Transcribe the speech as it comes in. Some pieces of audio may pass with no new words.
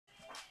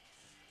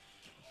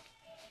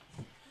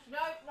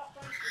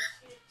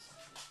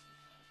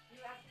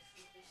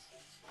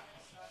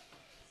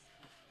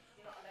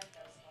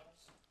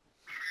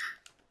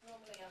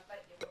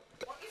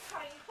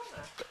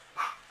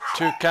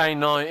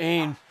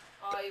2K19.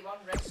 Oh, you want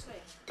wrestling?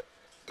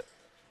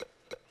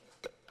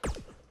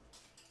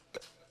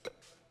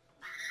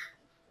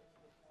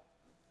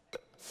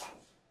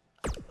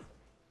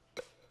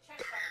 Check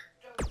that.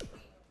 Don't even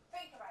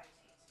think about it.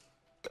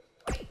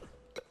 Wait.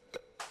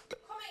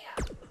 Come here.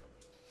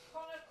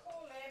 Connor,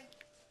 call him.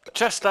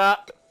 Chester.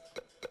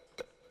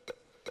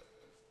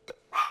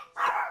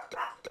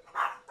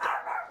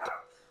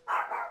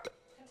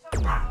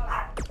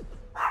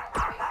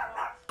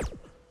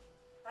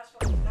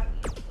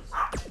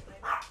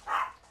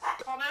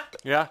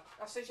 Yeah.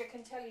 I said you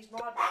can tell he's my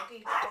dog.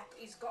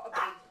 He's got a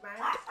big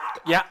mouth.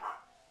 Yeah.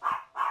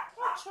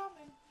 What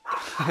charming.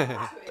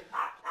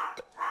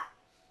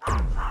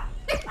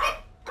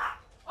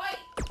 Oi!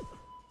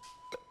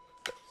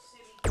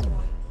 Silly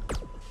boy.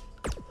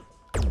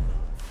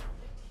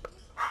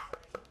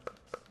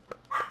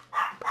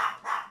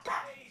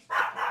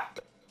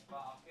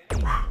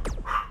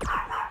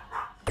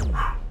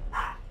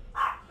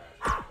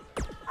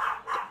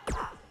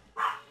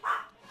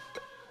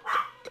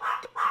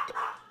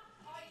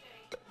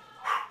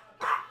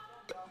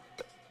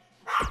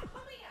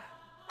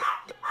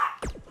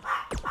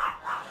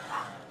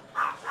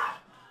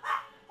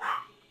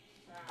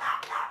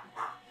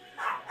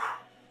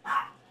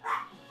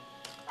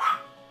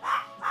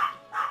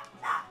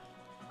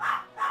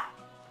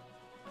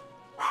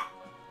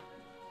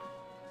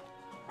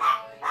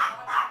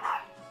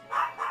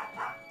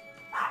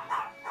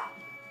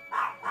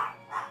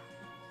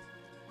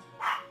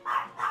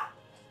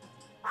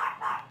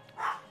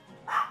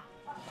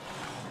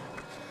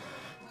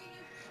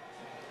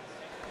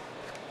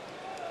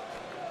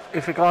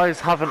 If you guys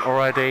haven't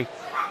already,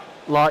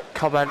 like,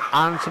 comment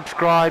and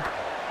subscribe.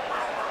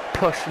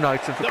 Push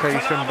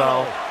notification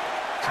bell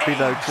to be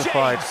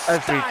notified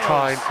every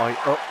time I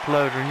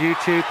upload on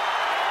YouTube.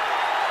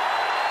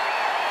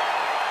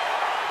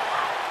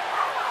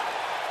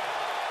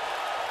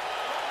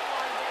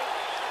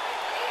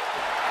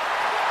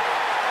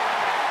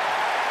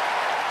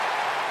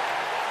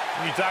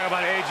 When you talk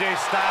about AJ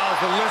Styles,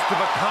 the list of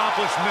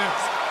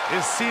accomplishments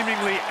is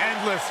seemingly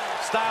endless.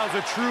 Styles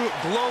a true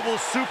global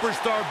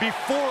superstar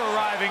before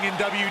arriving in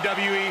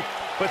WWE,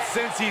 but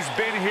since he's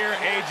been here,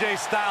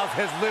 AJ Styles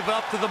has lived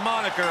up to the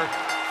moniker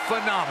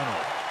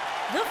phenomenal.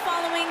 The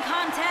following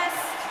contest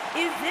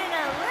is an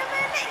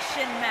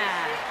elimination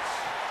match.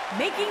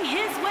 Making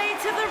his way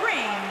to the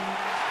ring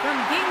from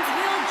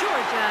Gainesville,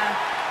 Georgia,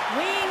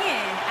 weighing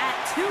in at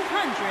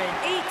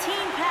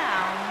 218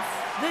 pounds,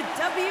 the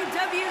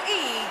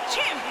WWE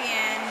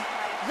Champion,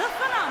 the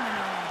phenomenal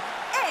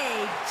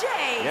AJ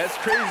Styles. Yeah, it's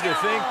crazy to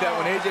think that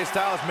when AJ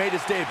Styles made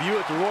his debut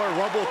at the Royal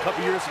Rumble a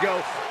couple years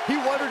ago, he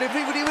wondered if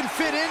he would even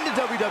fit into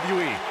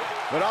WWE.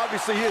 But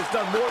obviously he has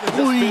done more than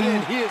just fit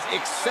in. He has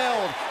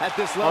excelled at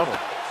this level.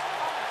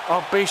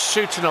 I'll be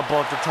shooting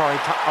aboard the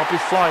Titanic. I'll be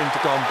flying to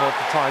go on board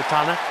the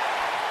Titanic.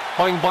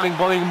 Boing, boing,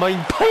 boing,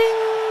 boing,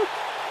 ping!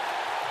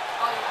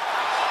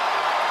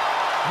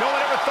 No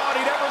one ever thought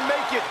he'd ever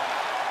make it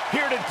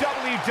here to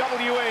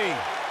WWE.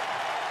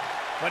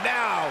 But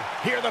now,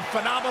 here the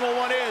phenomenal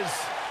one is,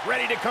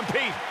 ready to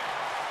compete.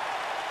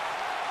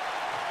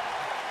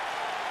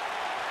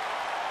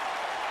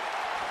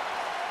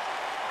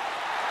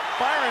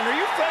 Byron, are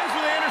you friends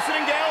with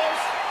Anderson and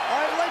Gallows?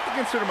 I like to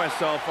consider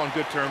myself on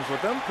good terms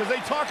with them. Because they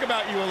talk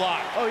about you a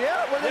lot. Oh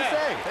yeah? What do they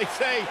say? They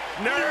say,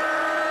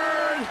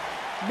 nerd!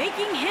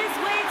 Making his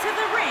way to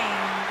the ring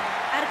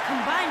at a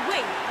combined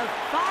weight of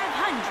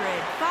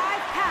 505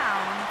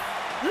 pounds,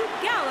 Luke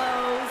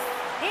Gallows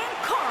and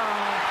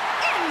Carl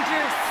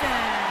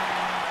Anderson.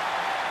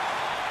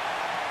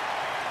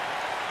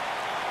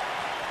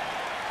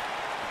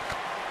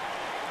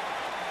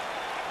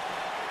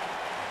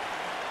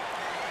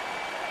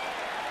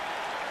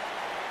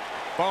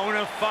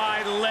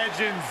 Bonafide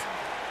legends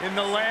in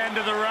the land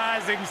of the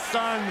rising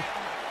sun.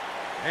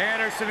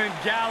 Anderson and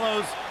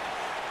Gallows,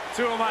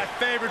 two of my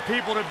favorite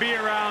people to be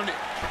around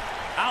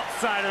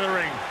outside of the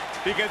ring,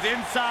 because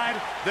inside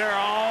they're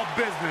all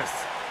business.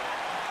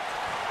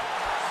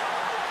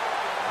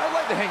 I'd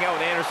like to hang out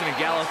with Anderson and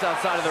Gallows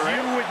outside of the ring.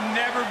 You would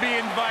never be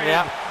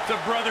invited to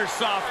brother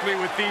softly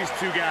with these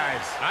two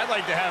guys. I'd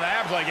like to have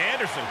abs like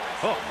Anderson.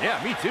 Oh, yeah,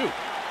 me too.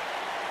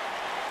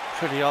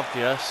 Pretty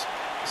obvious.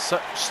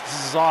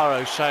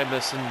 Cesaro,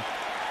 Sheamus, and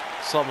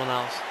someone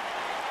else.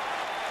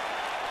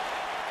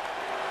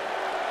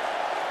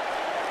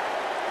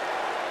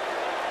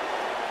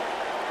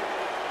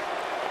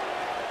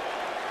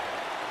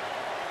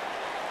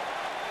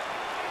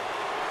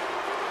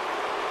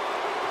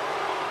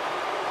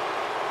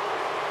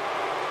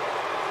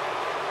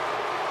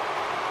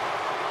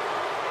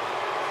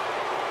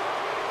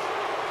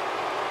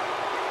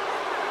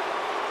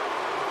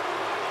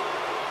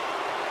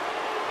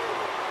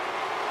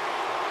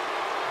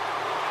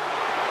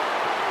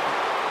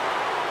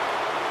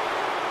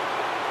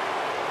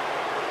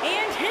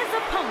 His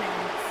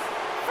opponents,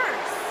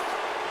 first,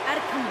 at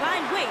a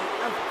combined weight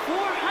of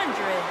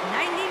 499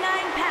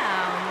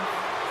 pounds,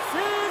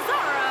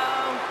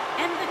 Cesaro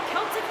and the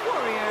Celtic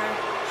Warrior,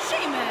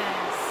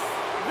 Sheamus,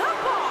 the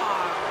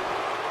Bar.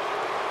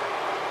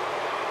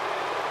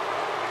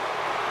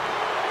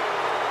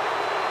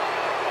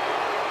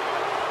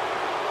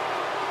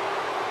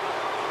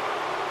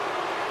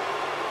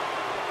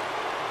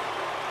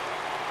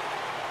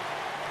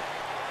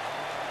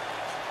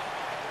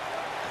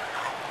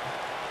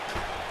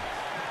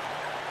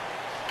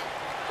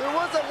 There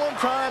was that one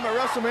time at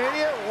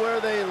WrestleMania where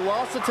they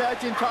lost the tag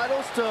team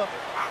titles to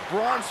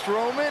Braun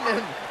Strowman and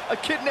a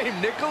kid named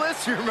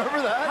Nicholas. You remember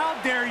that? How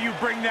dare you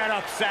bring that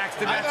up,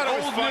 Saxton? I thought it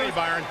was funny, news.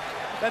 Byron.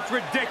 That's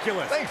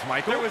ridiculous. Thanks,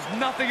 Michael. There was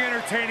nothing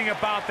entertaining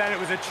about that. It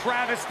was a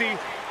travesty.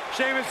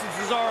 Sheamus and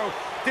Cesaro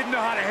didn't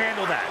know how to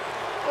handle that.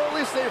 Well, at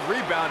least they've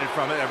rebounded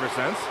from it ever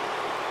since.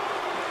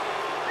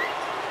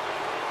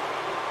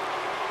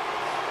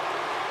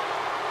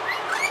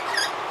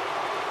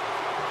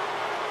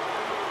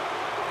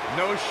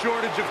 No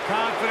shortage of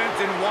confidence,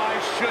 and why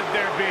should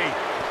there be?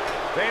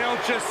 They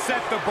don't just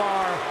set the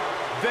bar,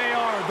 they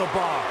are the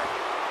bar.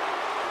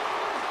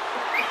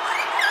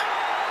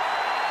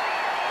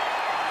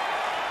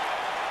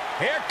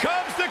 Here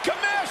comes the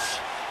commish.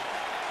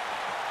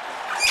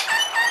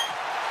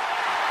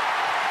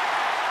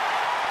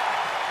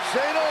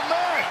 Shane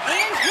O'Mac.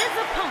 And his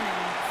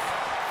opponents.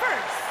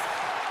 First,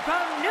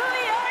 from New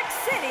York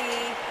City,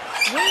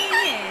 weighing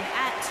in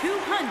at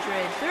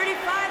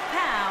 235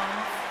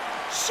 pounds,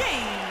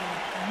 Shane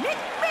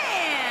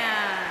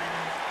McMahon.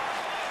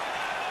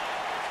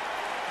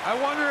 I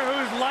wonder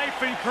whose life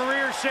and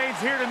career Shane's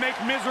here to make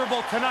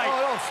miserable tonight. Oh,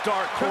 don't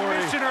start, Corey.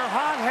 Commissioner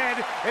Hothead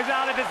is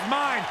out of his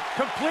mind.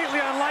 Completely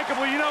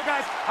unlikable. You know,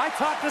 guys, I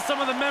talked to some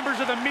of the members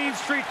of the Mean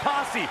Street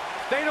Posse.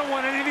 They don't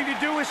want anything to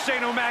do with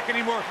Shane O'Mac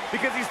anymore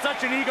because he's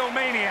such an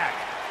egomaniac.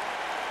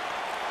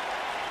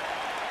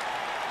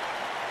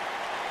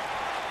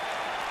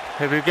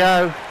 Here we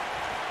go.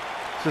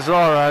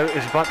 Cesaro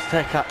is about to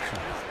take action.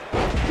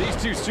 These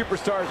two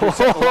superstars are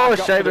set to lock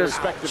up for their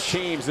respective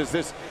teams as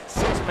this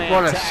six-man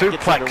What a tag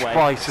gets suplex underway.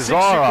 by Six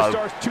Cesaro.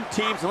 superstars, two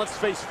teams, and let's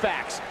face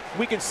facts.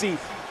 We can see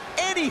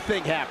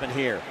anything happen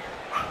here.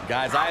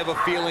 Guys, I have a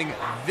feeling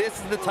this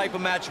is the type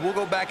of match we'll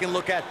go back and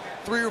look at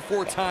 3 or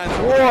 4 times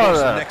over What the course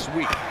a of next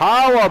week.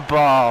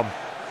 powerbomb.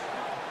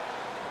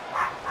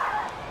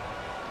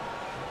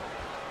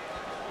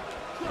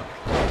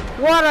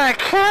 What a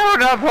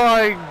counter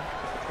by...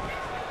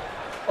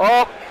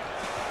 Oh.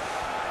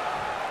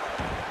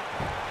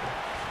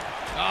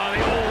 Oh,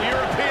 the old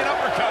European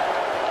uppercut.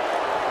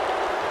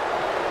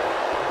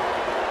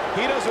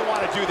 He doesn't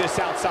want to do this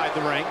outside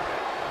the ring.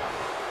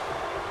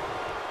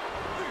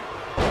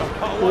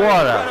 Oh,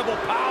 What a incredible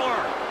power.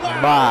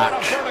 Wow, match.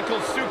 what a vertical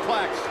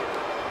suplex.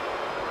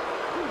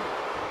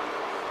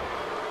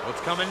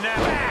 What's coming next?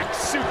 Back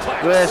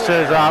suplex. This is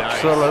Very nice.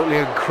 absolutely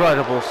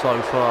incredible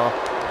so far.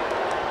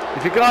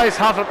 If you guys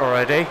haven't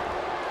already,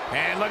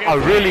 And look at I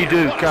really Vader.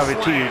 do What a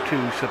guarantee you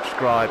slam. to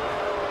subscribe,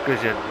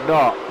 because you're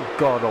not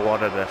gonna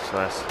want to miss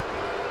this.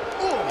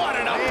 What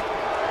an up.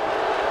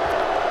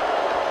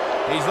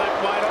 He's left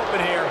wide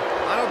open here.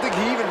 I don't think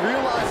he even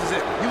realizes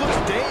it. He looks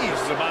This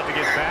dazed. is about to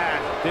get bad.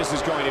 This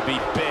is going to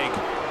be big.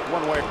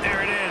 One way.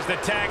 There it is. The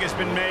tag has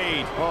been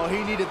made. Oh,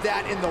 he needed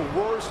that in the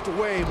worst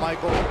way,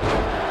 Michael.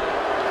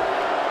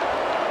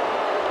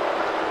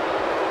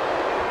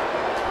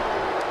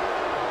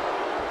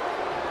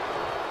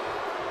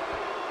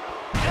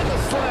 And the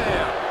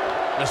slam.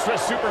 The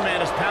Swiss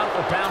Superman is pound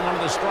for pound one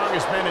of the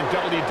strongest men in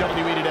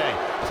WWE today.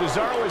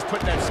 Cesaro is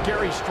putting that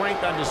scary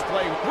strength on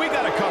display. We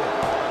got to cover.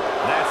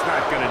 That's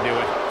not going to do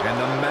it. And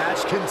the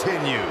match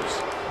continues.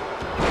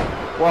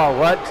 Wow,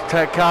 what to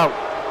take out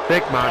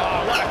Big Man.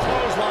 Oh, what a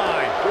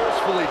clothesline.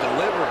 Forcefully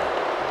delivered.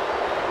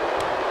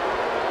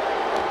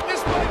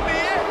 This might be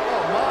it.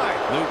 Oh, my.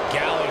 Luke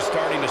Gallows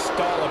starting to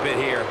stall a bit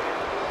here.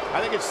 I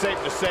think it's safe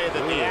to say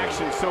that the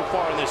action so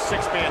far in this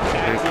six-man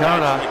tag Good team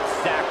counter. match is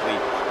exactly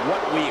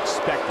what we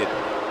expected.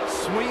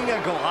 Swinging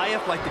a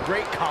Goliath like the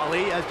Great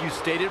Khali, as you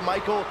stated,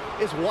 Michael,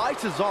 is why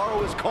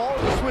Cesaro is called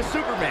the Swiss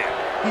Superman.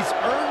 He's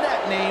earned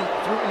that name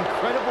through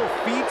incredible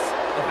feats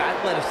of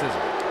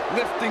athleticism.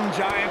 Lifting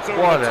giants over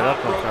What the an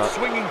top rope, uppercut.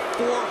 swinging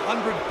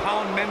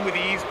 400-pound men with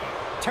ease,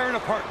 tearing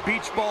apart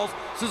beach balls.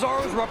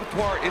 Cesaro's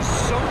repertoire is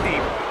so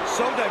deep,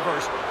 so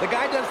diverse. The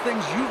guy does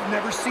things you've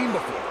never seen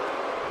before.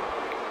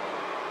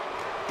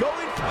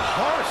 Going for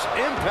harsh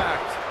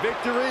impact.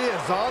 Victory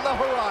is on the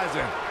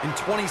horizon. In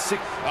 26,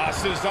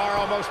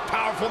 Cesaro, most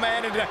powerful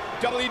man in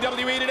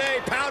WWE today,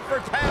 pound for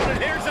pound,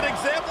 and here's an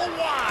example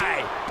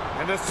why.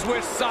 And the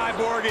Swiss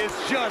cyborg is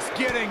just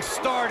getting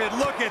started.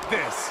 Look at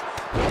this.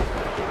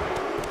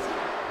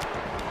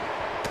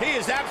 He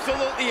is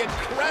absolutely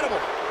incredible.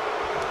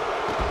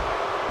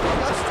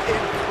 Just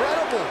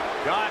incredible.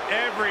 Got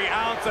every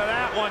ounce of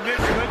that one.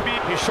 This could be...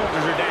 His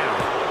shoulders are down.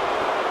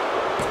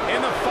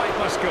 And the fight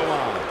must go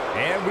on.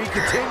 And we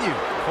continue.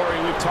 Corey,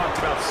 we've talked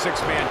about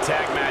six-man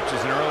tag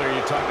matches, and earlier you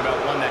talked about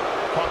one that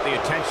caught the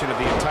attention of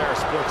the entire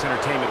sports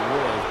entertainment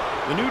world.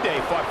 The New Day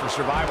fought for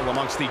survival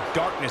amongst the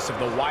darkness of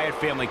the Wyatt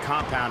family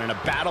compound in a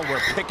battle where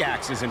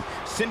pickaxes and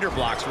cinder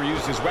blocks were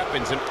used as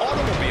weapons and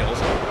automobiles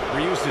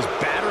were used as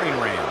battering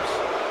rams.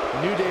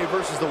 New Day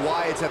versus the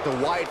Wyatts at the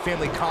Wyatt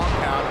family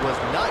compound was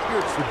not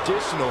your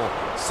traditional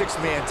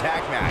six-man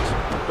tag match,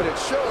 but it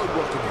showed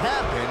what can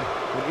happen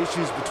when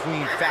issues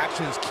between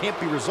factions can't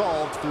be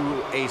resolved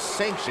through a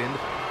sanctioned...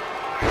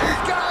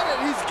 He's got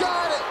it! He's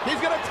got it! He's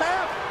gonna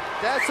tap.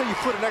 That's how you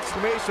put an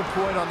exclamation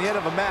point on the end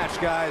of a match,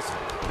 guys.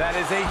 That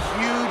is a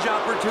huge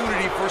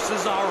opportunity for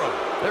Cesaro.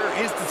 There are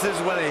instances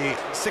when a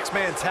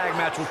six-man tag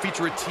match will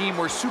feature a team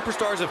where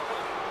superstars have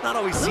not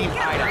always seen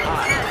eye to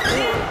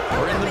eye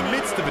or in the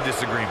midst of a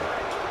disagreement.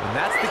 When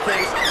that's the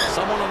case,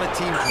 someone on the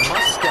team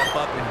must step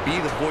up and be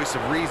the voice of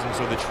reason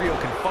so the trio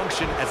can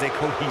function as a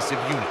cohesive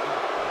unit.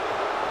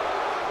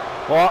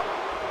 What?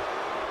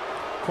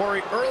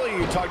 Corey, earlier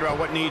you talked about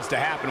what needs to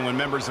happen when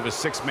members of a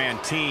six-man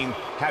team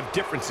have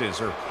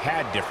differences or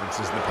had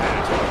differences in the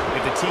past.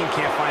 If the team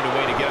can't find a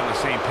way to get on the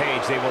same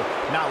page, they will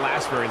not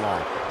last very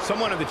long.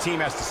 Someone on the team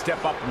has to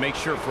step up and make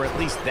sure for at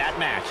least that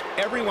match,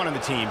 everyone on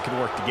the team can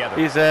work together.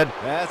 He said,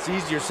 that's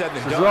easier said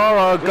than done.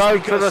 Cesaro, go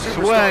for the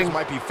swing.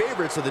 Might be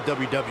favorites of the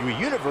WWE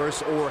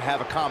Universe or have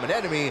a common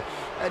enemy.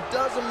 That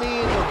doesn't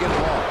mean they'll get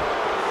along.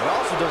 It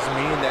also doesn't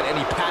mean that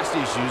any past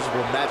issues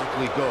will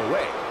magically go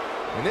away.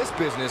 In this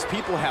business,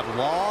 people have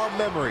long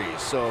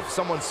memories, so if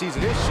someone sees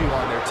an issue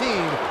on their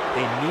team,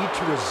 they need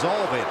to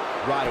resolve it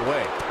right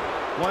away.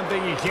 One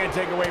thing you can't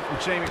take away from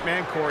Shane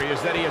McMahon, Corey,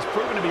 is that he has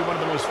proven to be one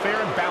of the most fair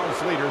and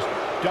balanced leaders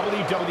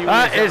WWE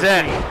has ever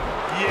seen.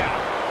 Yeah,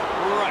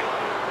 right.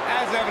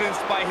 As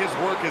evidenced by his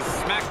work as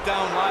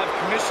SmackDown Live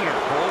Commissioner,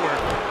 Cole, where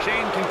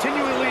Shane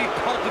continually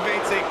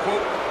cultivates a,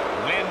 quote,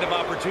 land of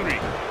opportunity.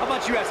 How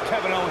about you ask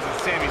Kevin Owens and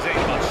Sami Zayn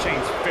about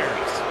Shane's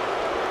fairness?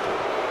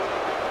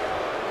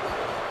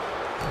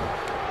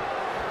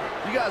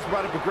 You guys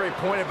brought up a great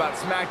point about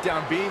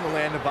SmackDown being the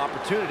land of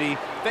opportunity,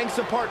 thanks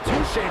in part to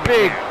Shane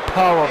McMahon. Big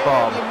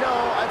powerbomb. You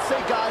know, I'd say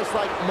guys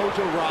like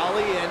Mojo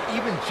Rawley and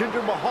even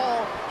Jinder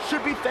Mahal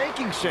should be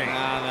thanking Shane.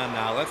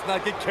 No. Let's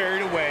not get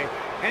carried away.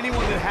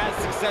 Anyone that has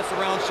success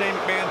around Shane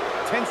McMahon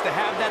tends to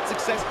have that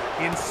success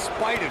in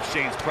spite of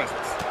Shane's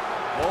presence.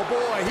 Oh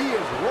boy, he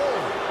is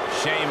rolling.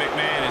 Shane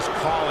McMahon is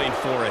calling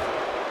for it.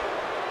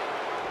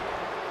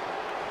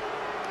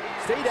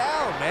 Stay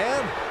down,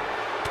 man.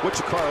 What's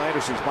your Carl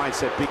Anderson's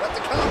mindset be? That's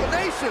a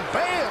combination,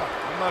 bam!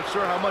 I'm not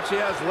sure how much he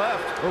has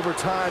left. Over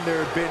time, there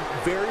have been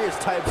various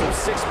types of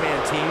six-man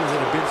teams that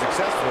have been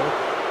successful.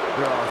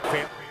 There are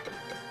family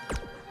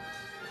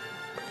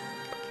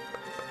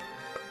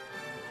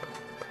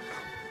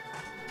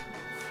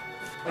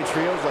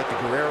trios like the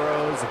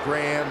Guerreros, the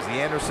Grahams,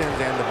 the Andersons,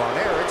 and the Von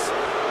Erichs.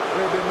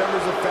 There have been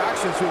members of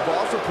factions who have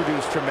also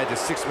produced tremendous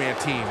six-man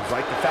teams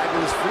like the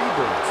Fabulous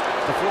Freebirds,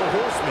 the Four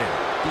Horsemen,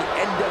 the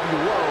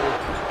NWO,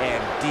 and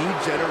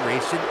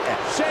D-Generation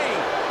X.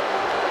 Shane!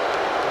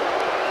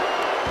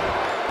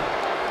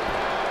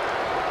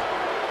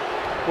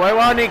 Why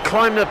won't he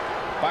climb the...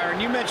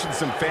 Byron, you mentioned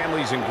some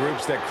families and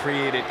groups that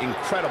created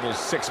incredible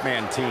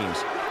six-man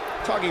teams.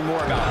 Talking more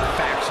about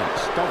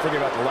factions, don't forget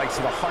about the likes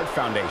of the Hart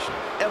Foundation,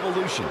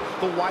 Evolution,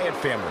 the Wyatt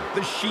family,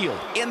 the Shield,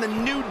 and the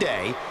New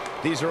Day.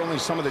 These are only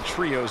some of the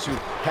trios who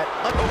had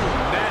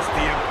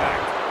Nasty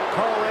impact.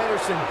 Carl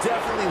Anderson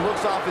definitely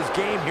looks off his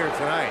game here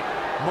tonight.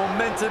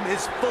 Momentum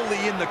is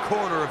fully in the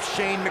corner of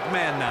Shane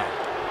McMahon now.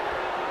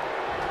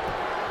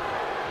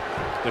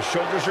 The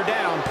shoulders are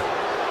down.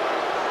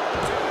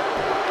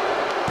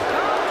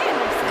 Carl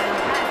Anderson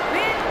has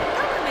been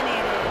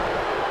eliminated.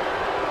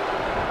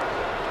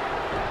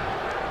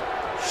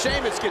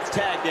 Sheamus gets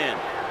tagged in.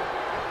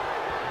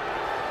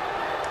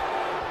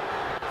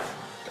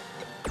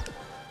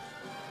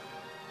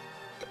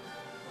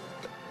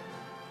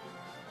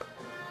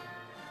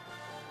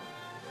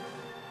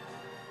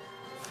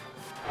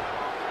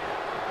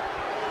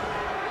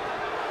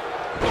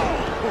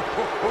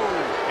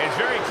 It's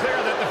very clear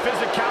that the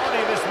physicality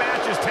of this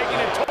match is taking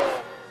a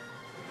toll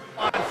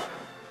on...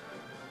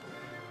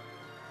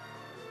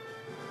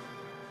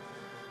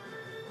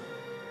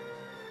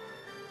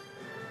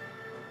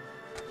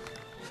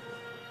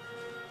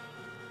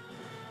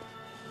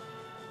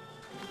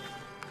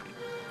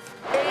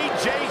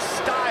 AJ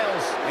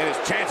Styles. And his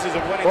chances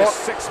of winning the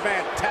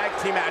six-man tag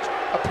team match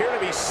appear to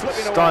be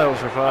slipping away.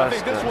 Styles reversed. I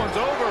think this one's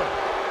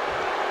over.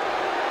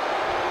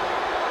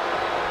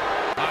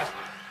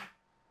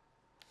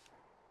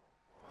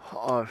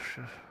 Oh,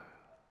 shit.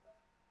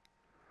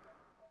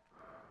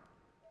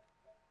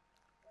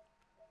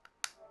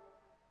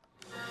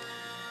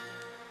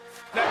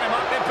 Now him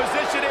up in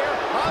position here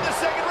on the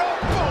second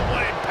rope. Boom,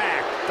 what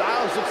impact.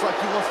 Styles looks like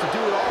he wants to do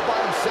it all by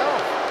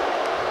himself.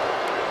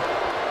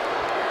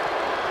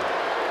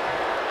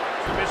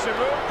 Submission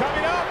move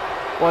coming up.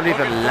 Won't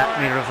even let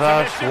me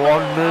reverse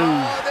one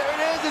move. Oh, there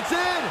it is, it's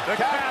in. The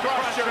calf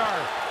crusher.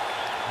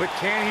 But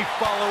can he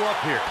follow up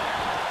here?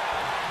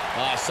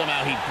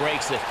 Somehow he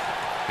breaks it.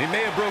 He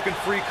may have broken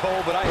free,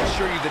 Cole, but I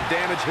assure you the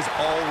damage has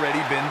already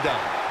been done.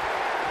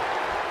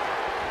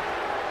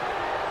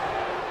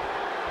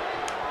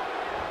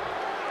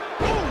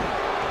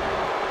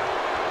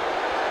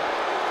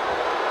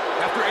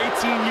 After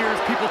 18 years,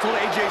 people told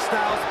AJ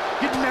Styles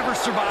he'd never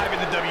survive in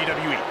the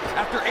WWE.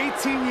 After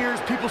 18 years,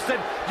 people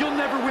said you'll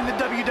never win the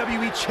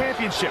WWE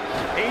Championship.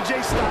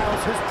 AJ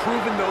Styles has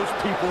proven those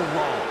people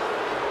wrong.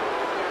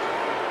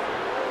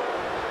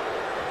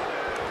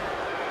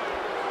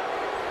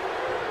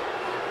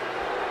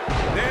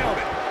 Nailed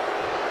it.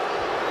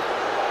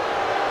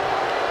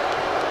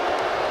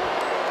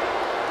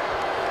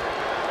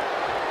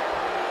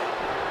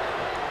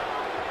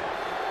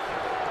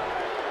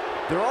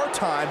 There are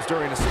times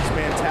during a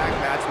six-man tag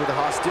match where the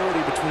hostility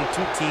between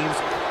two teams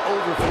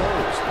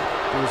overflows.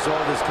 The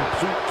result is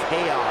complete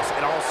chaos,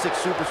 and all six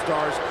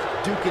superstars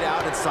duke it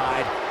out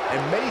inside,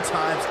 and many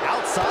times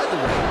outside the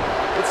ring.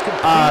 It's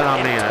complete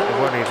and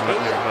total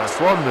chaos.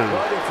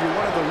 But if you're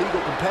one of the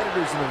legal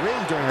competitors in the ring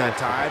during that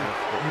time,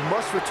 you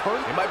must return.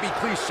 It might be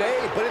cliche,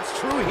 but it's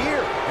true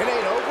here. It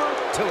ain't over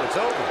till it's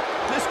over.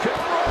 This could...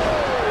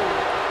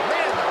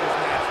 Man, that was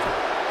nasty.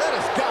 That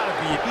has got to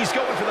be it. He's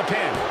going for the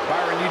pin.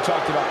 Byron, you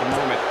talked about the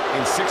moment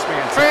in six-man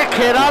tag.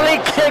 Freaking Ali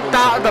kicked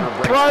out of the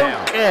pro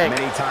kick.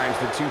 Many times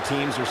the two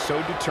teams are so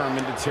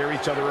determined to tear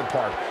each other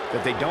apart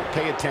that they don't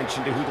pay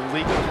attention to who the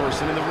legal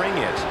person in the ring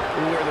is.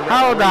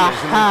 How the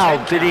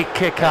hell did he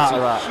kick out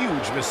of that? That's a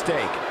huge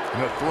mistake. In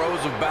the throes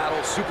of battle,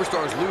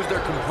 superstars lose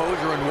their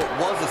composure, and what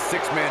was a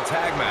six-man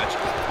tag match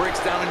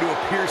breaks down into a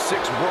Pier 6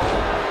 brawl.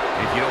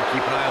 And if you don't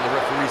keep an eye on the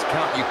referee's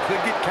count, you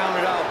could get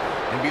counted out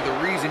and be the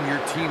reason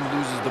your team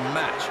loses the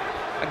match.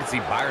 I can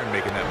see Byron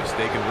making that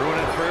mistake and ruin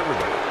it for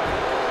everybody.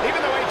 Even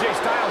though AJ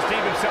Styles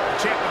deemed himself the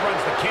champ that runs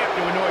the camp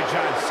to annoy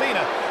John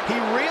Cena, he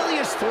really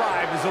has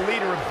thrived as a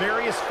leader of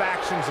various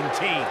factions and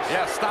teams.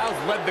 Yeah, Styles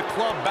led the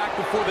club back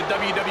before the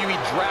WWE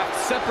draft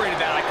separated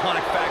that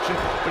iconic faction,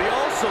 but he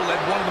also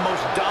led one of the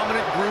most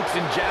dominant groups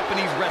in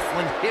Japanese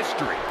wrestling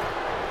history.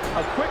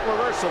 A quick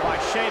reversal by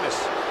Sheamus.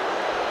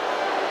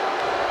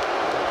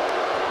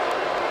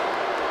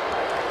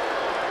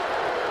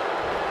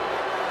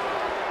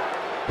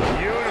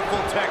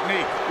 Beautiful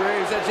technique.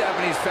 Graves, that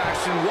Japanese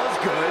faction was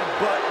good,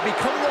 but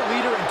becoming a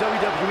leader in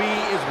WWE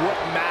is what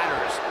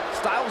matters.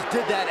 Styles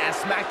did that as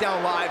SmackDown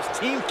Live's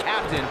team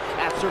captain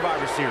at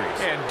Survivor Series.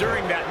 And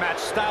during that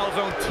match, Styles'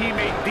 own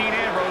teammate Dean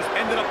Ambrose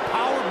ended up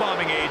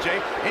powerbombing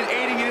AJ and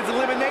aiding in his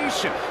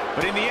elimination.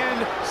 But in the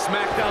end,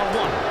 SmackDown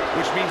won,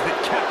 which means that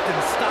Captain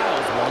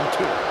Styles won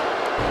too.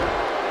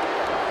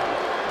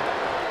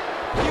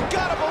 You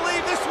gotta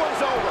believe this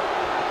one's over.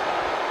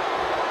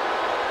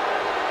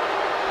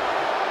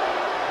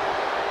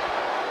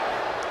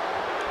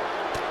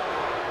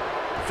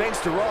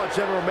 Thanks to Raw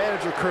General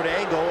Manager Kurt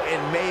Angle, in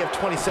May of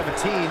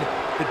 2017,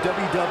 the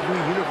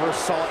WWE Universe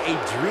saw a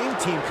dream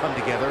team come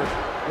together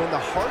when the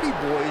Hardy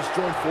Boys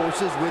joined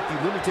forces with the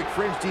Lunatic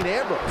Fringe Dean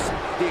Ambrose.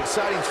 The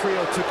exciting trio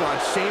took on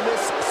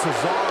Sheamus,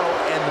 Cesaro,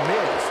 and The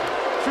Miz.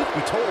 Truth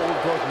be told,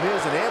 both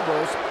Miz and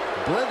Ambrose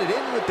blended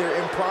in with their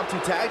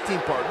impromptu tag team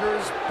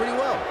partners pretty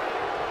well.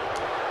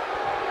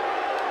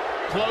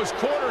 Close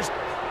quarters.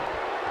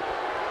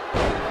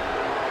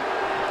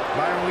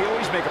 Byron, we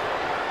always make a...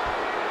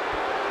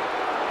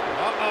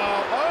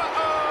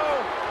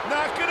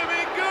 Not gonna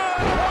be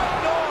good. What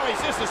noise?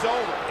 This is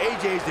over.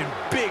 AJ's in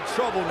big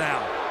trouble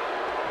now.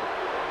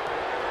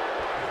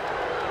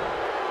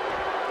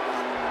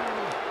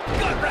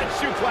 Gut-wrench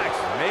suplex.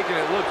 Making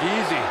it look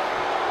easy.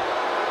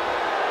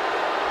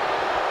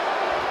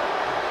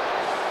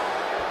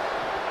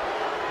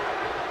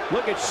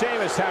 Look at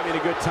Sheamus having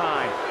a good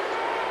time.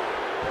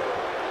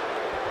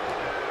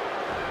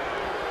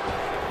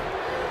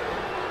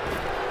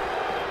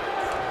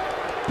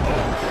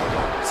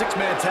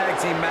 Six-man tag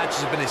team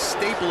matches have been a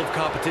staple of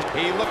competition.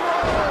 Hey, look.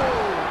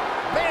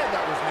 Oh, man,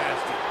 that was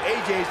nasty.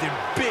 AJ's in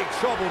big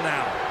trouble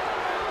now.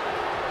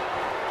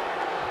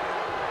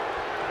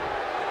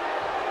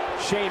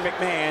 Shane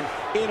McMahon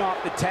in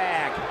off the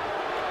tag.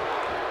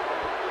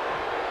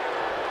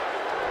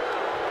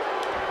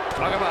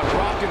 Talk about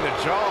rocking the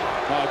jaw.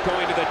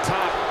 Going to the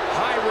top.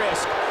 High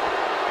risk.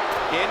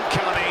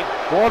 Incoming.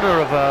 What a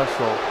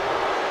reversal.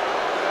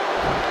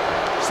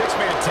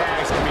 Six-man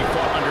tags can be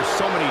fought under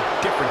so many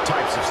different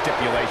types of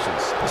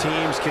stipulations.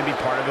 Teams can be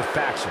part of a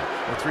faction,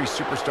 where three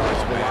superstars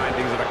will align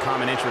things of a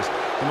common interest.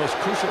 The most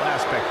crucial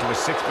aspect to a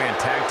six-man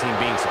tag team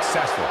being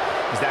successful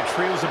is that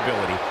trio's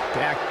ability to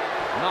act...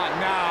 Not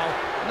now.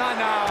 Not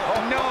now.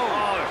 Oh, no.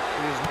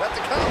 That's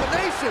a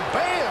combination.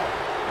 Bam!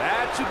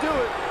 That should do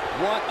it.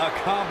 What a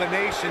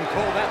combination,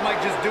 Cole. That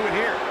might just do it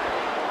here.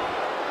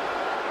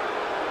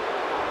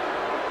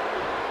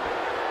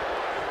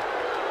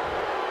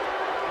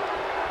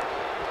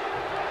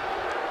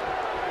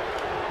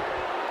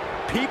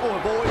 People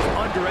have always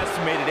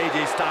underestimated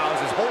AJ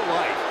Styles his whole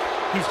life.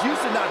 He's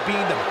used to not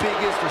being the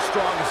biggest or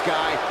strongest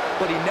guy,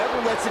 but he never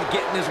lets it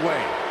get in his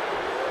way.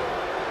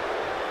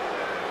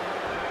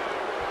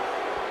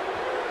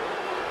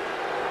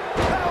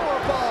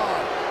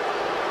 Powerbomb!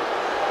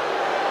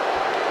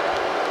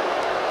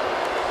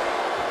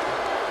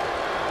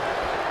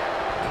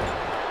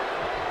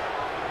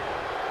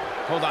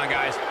 Hold on,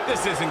 guys.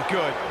 This isn't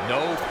good.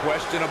 No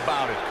question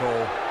about it,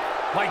 Cole.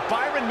 Like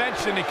Byron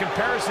mentioned, in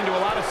comparison to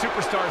a lot of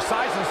superstars,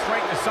 size and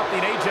strength is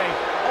something AJ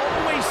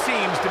always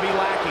seems to be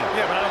lacking.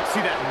 Yeah, but I don't see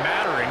that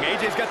mattering.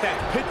 AJ's got that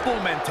pit bull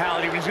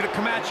mentality when he's going to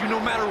come at you no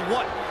matter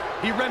what.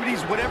 He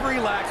remedies whatever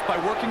he lacks by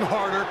working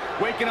harder,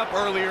 waking up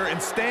earlier, and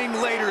staying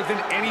later than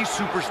any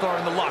superstar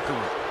in the locker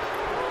room.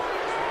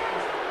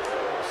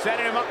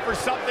 Setting him up for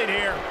something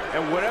here.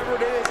 And whatever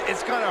it is,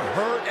 it's going to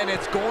hurt, and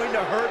it's going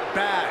to hurt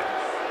bad.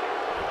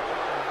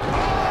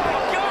 Oh,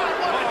 God,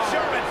 what a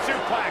German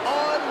suplex.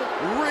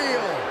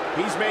 Unreal.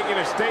 He's making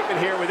a statement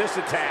here with this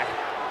attack.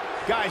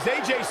 Guys,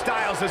 AJ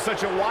Styles has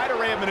such a wide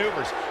array of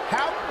maneuvers.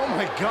 How? Oh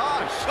my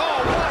gosh. Oh,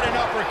 what an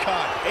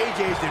uppercut.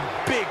 AJ's in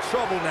big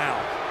trouble now.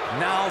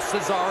 Now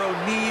Cesaro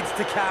needs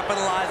to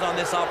capitalize on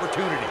this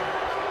opportunity.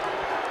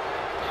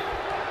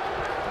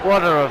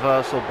 What a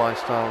reversal by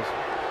Styles.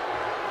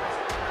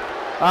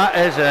 That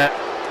is it.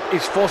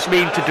 He's forced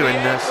me into doing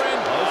this.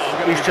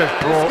 He's just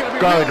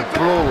going to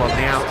brawl on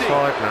the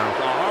outside now.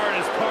 The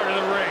hardest part of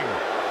the ring.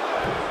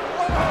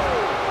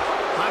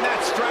 On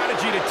that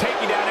strategy to take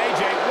you down,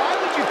 AJ, why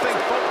would you think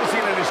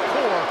focusing on his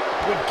core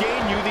would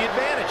gain you the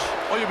advantage?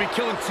 Well, you'll be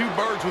killing two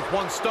birds with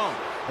one stone.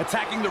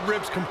 Attacking the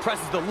ribs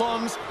compresses the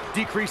lungs,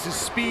 decreases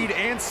speed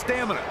and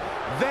stamina.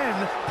 Then,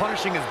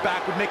 punishing his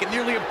back would make it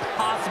nearly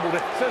impossible to...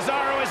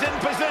 Cesaro is in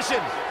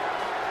position.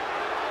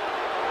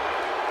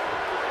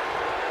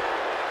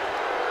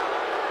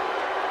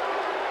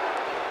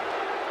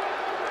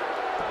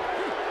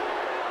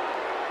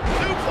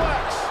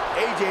 Suplex.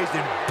 AJ's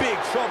in big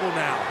trouble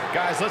now.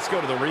 Guys, let's go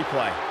to the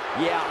replay.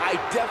 Yeah, I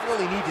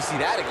definitely need to see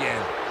that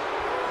again.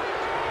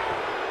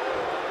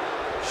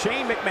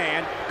 Shane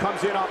McMahon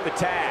comes in off the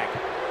tag.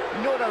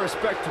 You know what I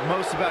respect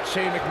most about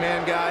Shane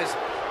McMahon, guys?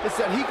 It's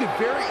that he could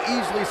very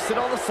easily sit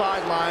on the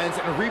sidelines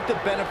and reap the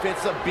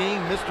benefits of being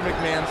Mr.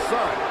 McMahon's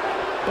son.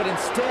 But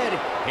instead,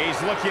 He's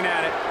looking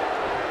at it.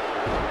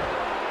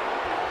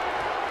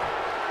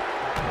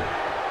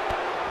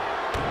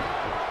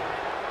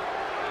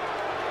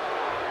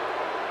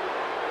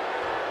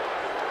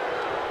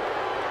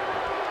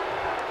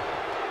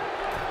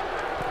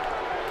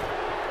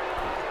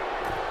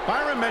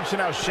 Byron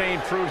mentioned how Shane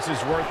proves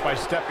his worth by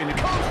stepping in.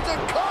 coast to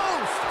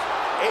coast!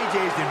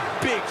 AJ's in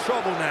big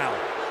trouble now.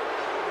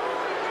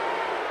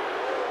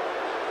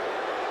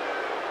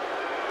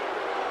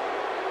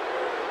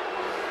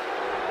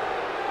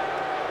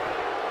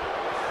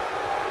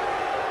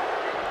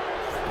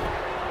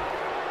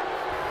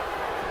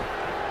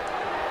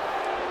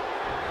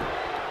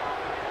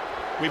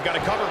 We've got to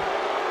cover.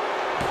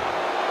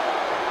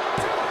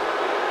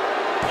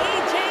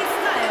 AJ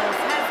Styles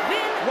has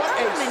been What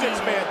a eliminated.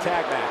 six-man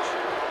tag match.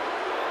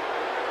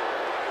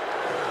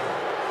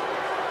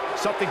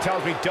 Something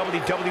tells me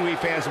WWE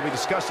fans will be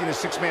discussing the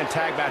six-man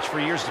tag match for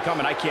years to come,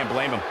 and I can't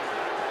blame them.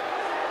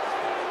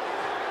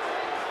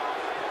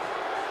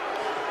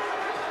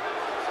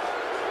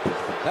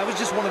 That was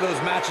just one of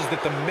those matches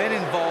that the men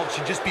involved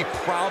should just be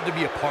proud to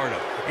be a part of.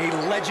 A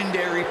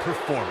legendary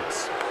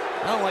performance.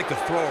 I don't like to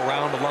throw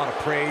around a lot of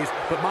praise,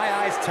 but my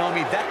eyes tell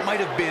me that might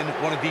have been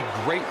one of the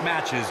great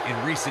matches in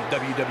recent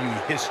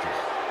WWE history.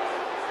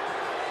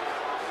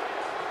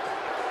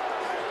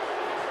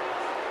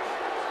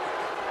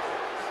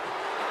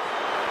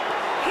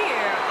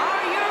 Here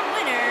are your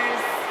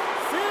winners,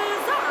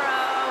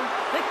 Cesaro,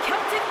 the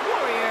Celtic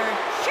Warrior,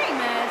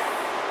 Sheamus,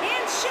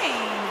 and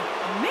Shane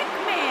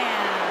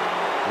McMahon.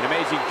 An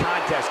amazing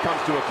contest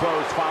comes to a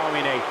close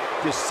following a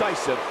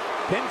decisive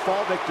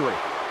pinfall victory.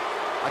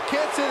 I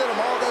can't say that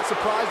I'm all that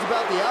surprised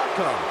about the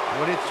outcome.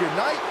 When it's your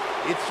night,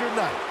 it's your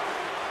night.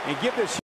 And give this